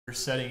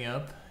Setting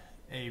up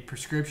a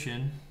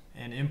prescription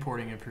and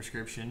importing a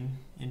prescription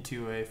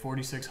into a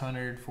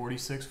 4600,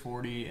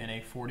 4640, and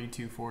a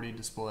 4240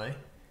 display.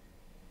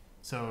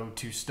 So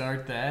to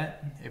start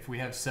that, if we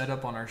have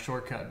setup on our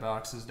shortcut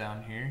boxes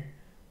down here,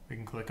 we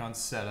can click on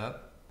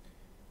setup,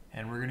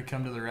 and we're going to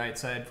come to the right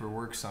side for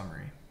work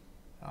summary.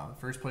 The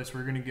first place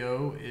we're going to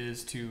go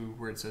is to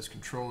where it says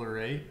controller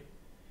rate.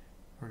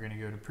 We're going to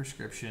go to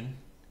prescription.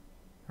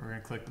 We're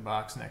going to click the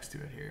box next to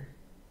it here.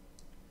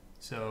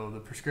 So the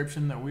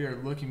prescription that we are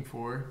looking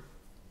for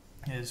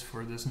is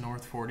for this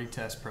North 40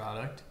 test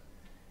product.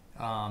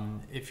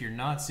 If you're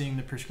not seeing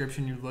the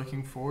prescription you're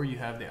looking for, you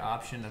have the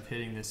option of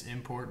hitting this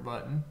import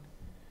button.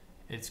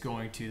 It's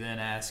going to then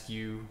ask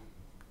you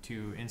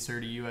to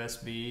insert a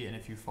USB, and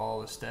if you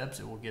follow the steps,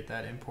 it will get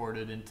that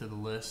imported into the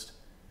list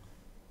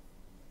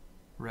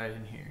right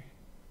in here.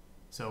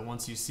 So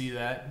once you see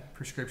that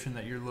prescription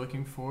that you're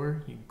looking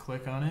for, you can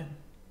click on it,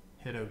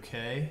 hit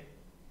OK,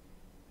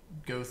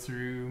 go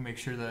through, make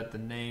sure that the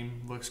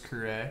name looks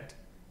correct,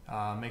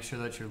 make sure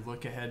that your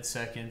look ahead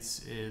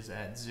seconds is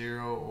at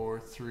 0 or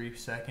 3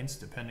 seconds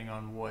depending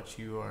on what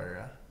you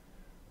are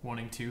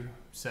wanting to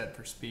set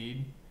for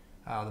speed.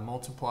 The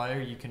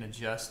multiplier, you can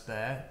adjust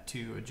that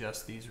to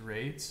adjust these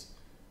rates.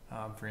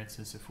 For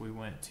instance, if we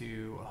went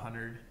to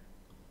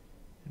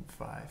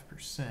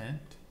 105%,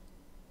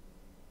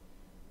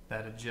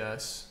 that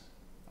adjusts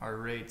our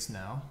rates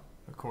now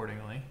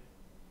accordingly.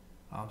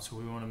 So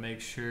we want to make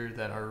sure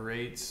that our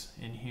rates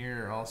in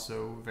here are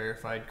also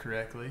verified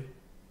correctly.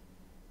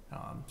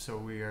 So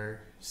we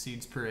are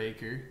seeds per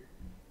acre.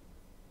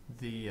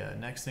 The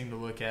next thing to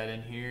look at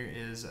in here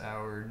is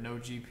our no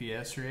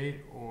GPS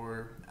rate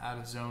or out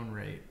of zone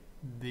rate.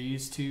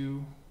 These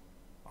two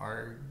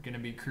are going to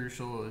be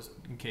crucial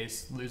in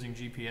case losing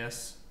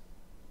GPS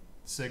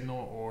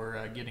signal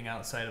or getting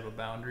outside of a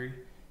boundary,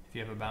 if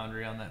you have a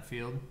boundary on that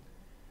field.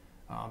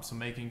 So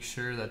making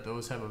sure that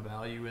those have a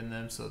value in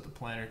them so that the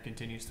planter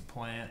continues to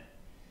plant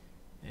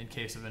in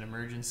case of an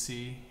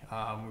emergency.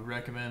 We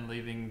recommend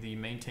leaving the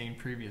maintain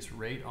previous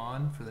rate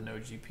on for the no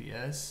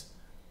GPS,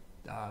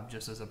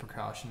 just as a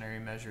precautionary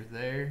measure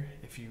there.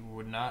 If you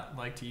would not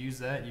like to use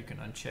that, you can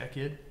uncheck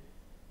it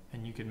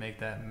and you can make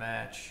that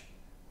match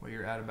what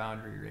your out of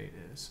boundary rate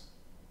is.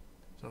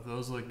 So if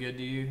those look good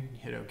to you, you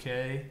hit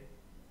OK.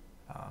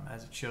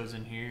 As it shows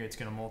in here, it's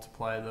going to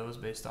multiply those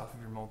based off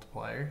of your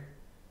multiplier.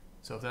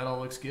 So if that all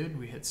looks good,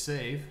 we hit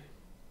save,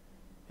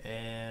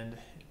 and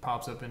it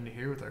pops up into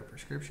here with our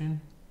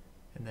prescription,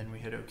 and then we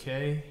hit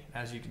OK.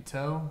 As you can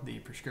tell, the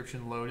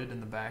prescription loaded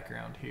in the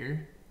background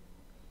here,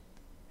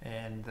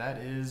 and that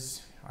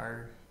is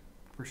our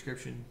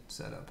prescription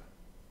setup.